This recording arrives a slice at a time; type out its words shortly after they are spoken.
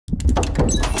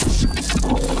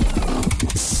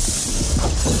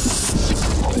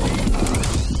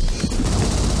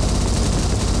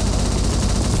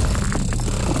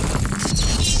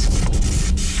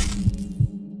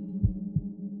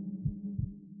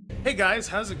Hey guys,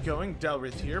 how's it going?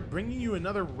 Delrith here, bringing you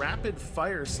another rapid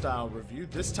fire style review,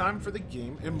 this time for the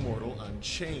game Immortal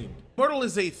Unchained. Immortal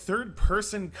is a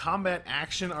third-person combat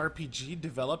action RPG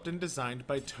developed and designed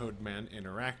by Toadman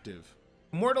Interactive.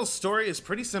 Immortal's story is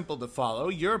pretty simple to follow.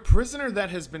 You're a prisoner that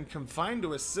has been confined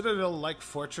to a citadel-like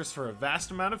fortress for a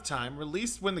vast amount of time,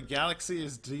 released when the galaxy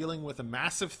is dealing with a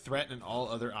massive threat and all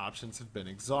other options have been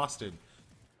exhausted.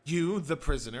 You, the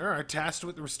prisoner, are tasked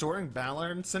with restoring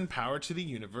balance and power to the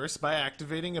universe by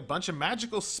activating a bunch of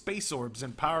magical space orbs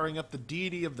and powering up the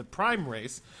deity of the Prime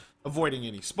race, avoiding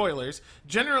any spoilers,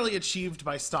 generally achieved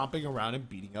by stomping around and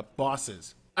beating up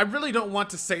bosses. I really don't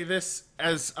want to say this,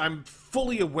 as I'm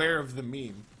fully aware of the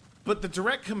meme, but the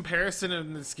direct comparison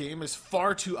in this game is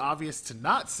far too obvious to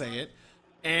not say it,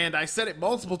 and I said it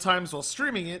multiple times while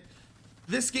streaming it.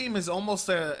 This game is almost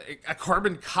a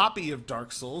carbon copy of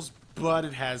Dark Souls, but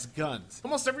it has guns.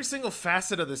 Almost every single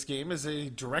facet of this game is a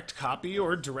direct copy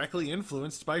or directly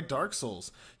influenced by Dark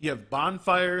Souls. You have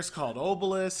bonfires called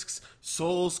obelisks,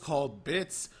 souls called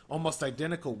bits, almost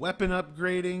identical weapon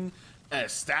upgrading, a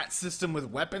stat system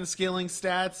with weapon scaling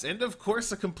stats, and of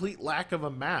course a complete lack of a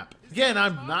map. Again,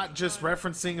 I'm not just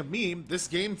referencing a meme. This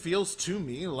game feels to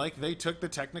me like they took the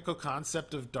technical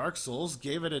concept of Dark Souls,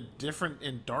 gave it a different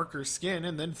and darker skin,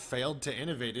 and then failed to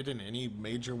innovate it in any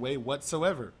major way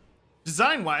whatsoever.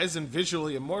 Design-wise and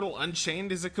visually, Immortal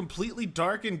Unchained is a completely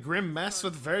dark and grim mess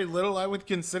with very little I would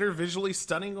consider visually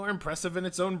stunning or impressive in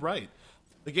its own right.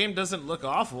 The game doesn't look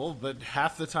awful, but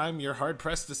half the time you're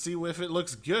hard-pressed to see if it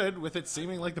looks good, with it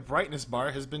seeming like the brightness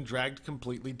bar has been dragged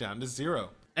completely down to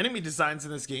zero. Enemy designs in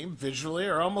this game, visually,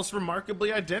 are almost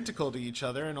remarkably identical to each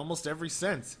other in almost every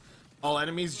sense. All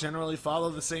enemies generally follow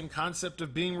the same concept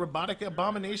of being robotic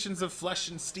abominations of flesh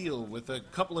and steel, with a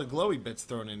couple of glowy bits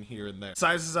thrown in here and there.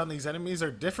 Sizes on these enemies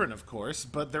are different, of course,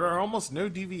 but there are almost no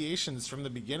deviations from the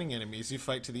beginning enemies you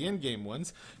fight to the endgame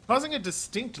ones, causing a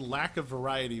distinct lack of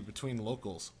variety between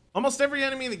locals. Almost every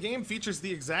enemy in the game features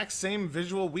the exact same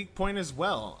visual weak point as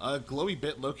well, a glowy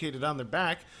bit located on their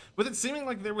back, with it seeming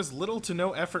like there was little to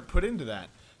no effort put into that.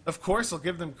 Of course, I'll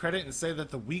give them credit and say that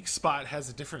the weak spot has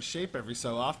a different shape every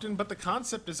so often, but the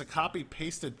concept is a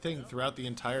copy-pasted thing throughout the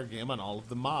entire game on all of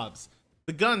the mobs.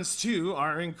 The guns, too,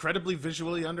 are incredibly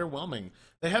visually underwhelming.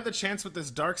 They had the chance with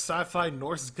this dark sci-fi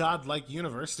Norse god-like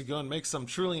universe to go and make some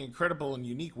truly incredible and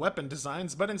unique weapon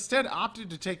designs, but instead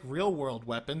opted to take real-world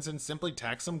weapons and simply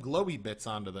tack some glowy bits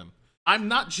onto them. I'm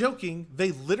not joking, they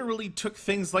literally took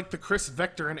things like the Chris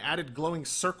Vector and added glowing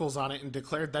circles on it and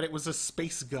declared that it was a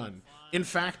space gun. In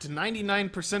fact,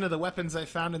 99% of the weapons I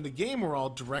found in the game were all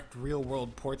direct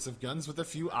real-world ports of guns with a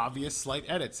few obvious slight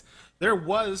edits. There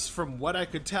was, from what I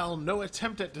could tell, no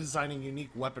attempt at designing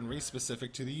unique weaponry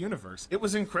specific to the universe. It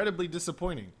was incredibly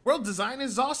disappointing. World design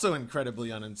is also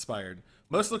incredibly uninspired.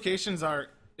 Most locations are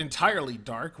entirely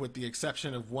dark, with the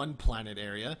exception of one planet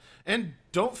area, and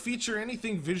don't feature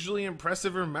anything visually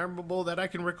impressive or memorable that I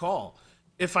can recall.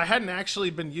 If I hadn't actually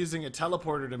been using a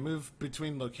teleporter to move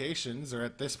between locations, or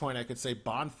at this point I could say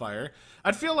bonfire,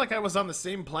 I'd feel like I was on the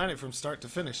same planet from start to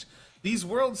finish. These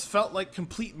worlds felt like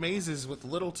complete mazes with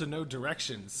little to no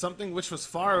direction, something which was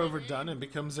far overdone and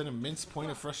becomes an immense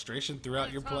point of frustration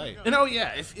throughout your play. And oh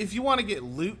yeah, if you want to get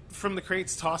loot from the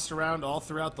crates tossed around all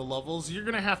throughout the levels, you're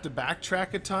going to have to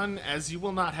backtrack a ton, as you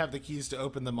will not have the keys to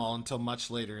open them all until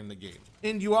much later in the game.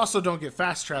 And you also don't get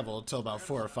fast travel until about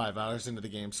 4 or 5 hours into the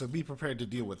game, so be prepared to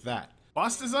deal with that.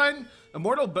 Boss design?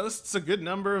 Immortal boasts a good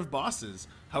number of bosses.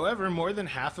 However, more than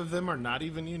half of them are not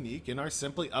even unique and are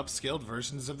simply upscaled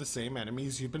versions of the same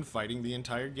enemies you've been fighting the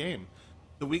entire game.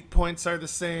 The weak points are the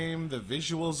same, the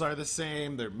visuals are the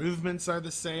same, their movements are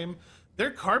the same.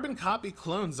 They're carbon copy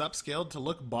clones upscaled to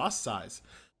look boss size.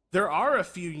 There are a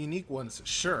few unique ones,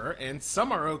 sure, and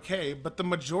some are okay, but the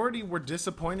majority were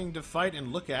disappointing to fight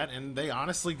and look at, and they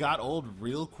honestly got old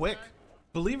real quick.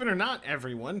 Believe it or not,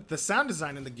 everyone, the sound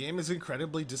design in the game is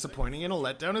incredibly disappointing and a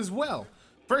letdown as well.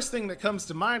 First thing that comes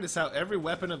to mind is how every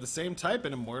weapon of the same type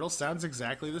in Immortal sounds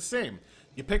exactly the same.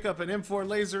 You pick up an M4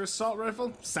 laser assault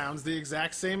rifle, sounds the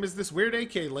exact same as this weird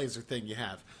AK laser thing you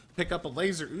have. Pick up a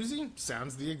laser Uzi,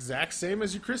 sounds the exact same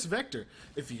as your Chris Vector.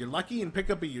 If you're lucky and pick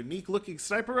up a unique looking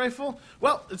sniper rifle,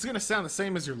 well, it's gonna sound the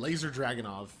same as your laser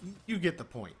Dragunov. You get the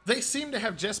point. They seem to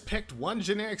have just picked one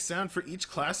generic sound for each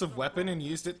class of weapon and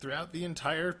used it throughout the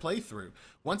entire playthrough,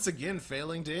 once again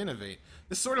failing to innovate.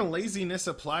 This sort of laziness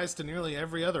applies to nearly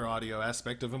every other audio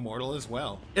aspect of Immortal as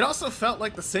well. It also felt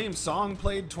like the same song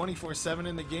played 24/7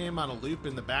 in the game on a loop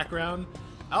in the background.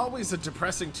 Always a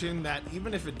depressing tune that,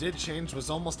 even if it did change, was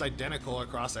almost identical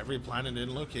across every planet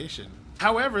and location.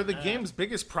 However, the game's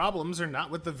biggest problems are not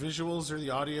with the visuals or the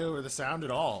audio or the sound at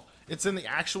all. It's in the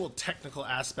actual technical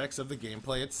aspects of the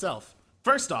gameplay itself.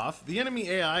 First off, the enemy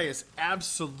AI is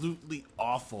absolutely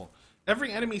awful.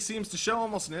 Every enemy seems to show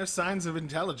almost no signs of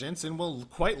intelligence and will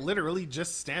quite literally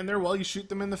just stand there while you shoot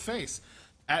them in the face.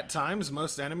 At times,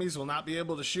 most enemies will not be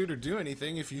able to shoot or do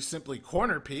anything if you simply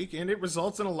corner peek, and it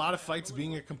results in a lot of fights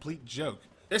being a complete joke.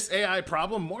 This AI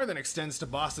problem more than extends to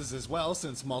bosses as well,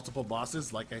 since multiple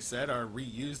bosses, like I said, are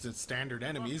reused as standard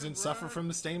enemies and suffer from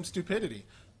the same stupidity.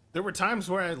 There were times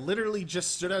where I literally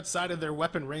just stood outside of their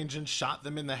weapon range and shot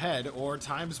them in the head, or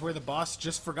times where the boss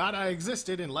just forgot I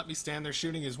existed and let me stand there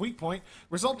shooting his weak point,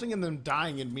 resulting in them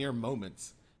dying in mere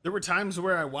moments. There were times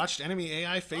where I watched enemy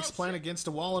AI faceplant against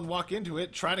a wall and walk into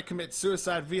it, try to commit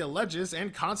suicide via ledges,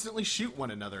 and constantly shoot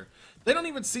one another. They don't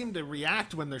even seem to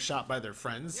react when they're shot by their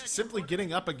friends, simply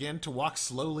getting up again to walk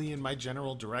slowly in my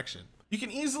general direction. You can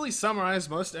easily summarize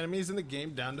most enemies in the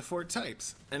game down to 4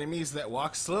 types. Enemies that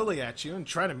walk slowly at you and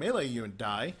try to melee you and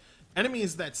die.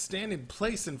 Enemies that stand in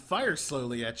place and fire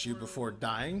slowly at you before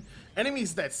dying.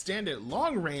 Enemies that stand at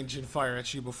long range and fire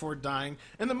at you before dying.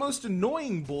 And the most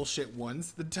annoying bullshit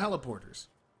ones, the teleporters.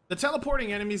 The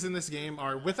teleporting enemies in this game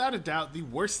are, without a doubt, the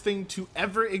worst thing to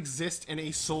ever exist in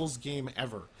a Souls game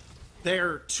ever.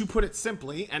 They're, to put it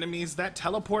simply, enemies that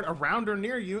teleport around or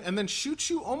near you and then shoot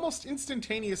you almost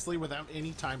instantaneously without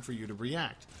any time for you to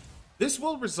react. This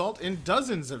will result in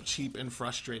dozens of cheap and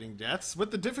frustrating deaths, with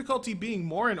the difficulty being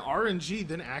more in RNG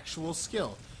than actual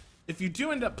skill. If you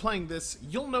do end up playing this,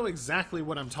 you'll know exactly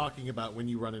what I'm talking about when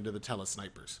you run into the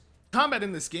telesnipers. Combat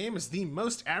in this game is the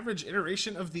most average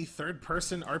iteration of the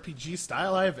third-person RPG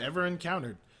style I have ever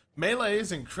encountered. Melee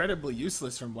is incredibly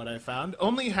useless from what I found,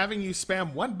 only having you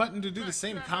spam one button to do the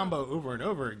same combo over and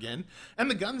over again, and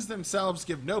the guns themselves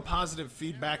give no positive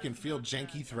feedback and feel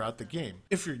janky throughout the game.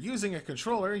 If you're using a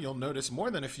controller, you'll notice more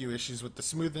than a few issues with the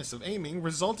smoothness of aiming,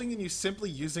 resulting in you simply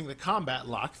using the combat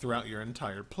lock throughout your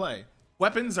entire play.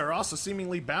 Weapons are also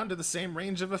seemingly bound to the same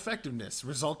range of effectiveness,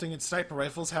 resulting in sniper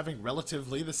rifles having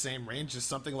relatively the same range as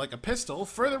something like a pistol,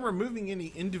 further removing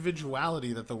any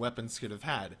individuality that the weapons could have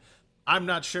had. I'm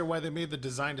not sure why they made the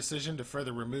design decision to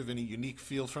further remove any unique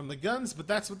feel from the guns, but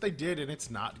that's what they did and it's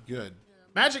not good.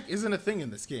 Magic isn't a thing in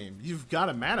this game. You've got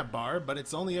a mana bar, but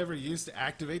it's only ever used to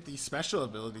activate the special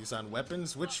abilities on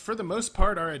weapons, which for the most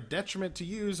part are a detriment to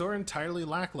use or entirely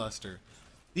lackluster.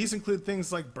 These include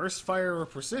things like burst fire or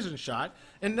precision shot,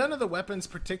 and none of the weapons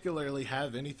particularly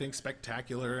have anything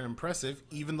spectacular and impressive,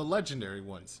 even the legendary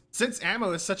ones. Since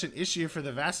ammo is such an issue for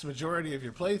the vast majority of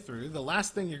your playthrough, the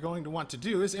last thing you're going to want to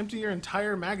do is empty your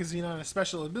entire magazine on a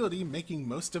special ability, making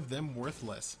most of them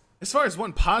worthless. As far as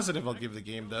one positive I'll give the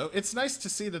game though, it's nice to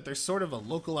see that there's sort of a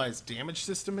localized damage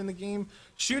system in the game.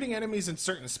 Shooting enemies in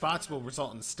certain spots will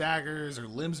result in staggers or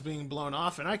limbs being blown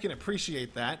off, and I can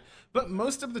appreciate that, but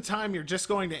most of the time you're just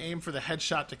going to aim for the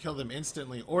headshot to kill them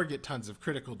instantly or get tons of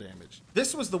critical damage.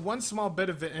 This was the one small bit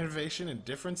of innovation and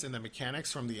difference in the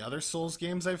mechanics from the other Souls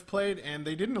games I've played, and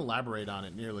they didn't elaborate on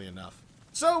it nearly enough.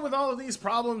 So with all of these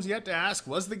problems, you have to ask,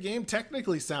 was the game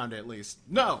technically sound at least?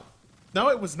 No. No,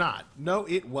 it was not. No,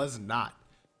 it was not.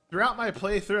 Throughout my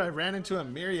playthrough, I ran into a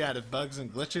myriad of bugs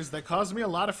and glitches that caused me a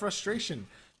lot of frustration.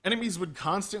 Enemies would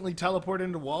constantly teleport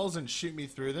into walls and shoot me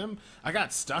through them. I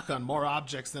got stuck on more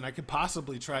objects than I could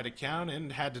possibly try to count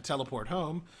and had to teleport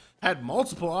home. Had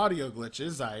multiple audio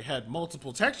glitches, I had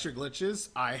multiple texture glitches,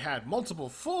 I had multiple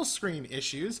full screen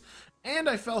issues, and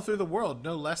I fell through the world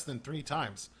no less than 3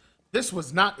 times. This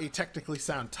was not a technically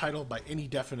sound title by any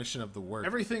definition of the word.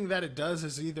 Everything that it does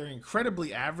is either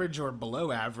incredibly average or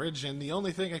below average, and the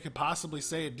only thing I could possibly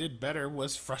say it did better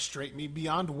was frustrate me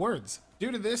beyond words.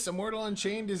 Due to this, Immortal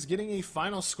Unchained is getting a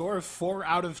final score of 4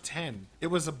 out of 10. It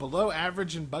was a below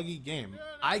average and buggy game.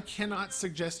 I cannot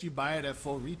suggest you buy it at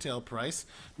full retail price,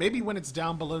 maybe when it's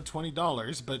down below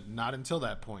 $20, but not until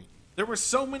that point. There were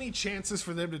so many chances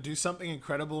for them to do something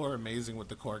incredible or amazing with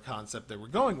the core concept they were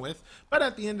going with, but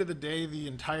at the end of the day, the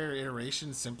entire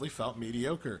iteration simply felt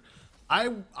mediocre.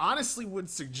 I honestly would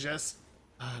suggest,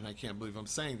 and I can't believe I'm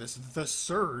saying this, The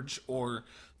Surge or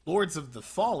Lords of the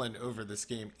Fallen over this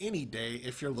game any day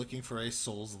if you're looking for a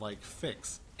Souls-like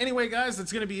fix. Anyway guys,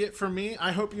 that's going to be it for me.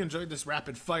 I hope you enjoyed this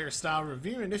rapid fire style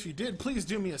review, and if you did, please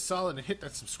do me a solid and hit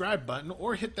that subscribe button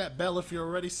or hit that bell if you're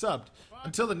already subbed.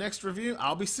 Until the next review,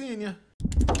 I'll be seeing you.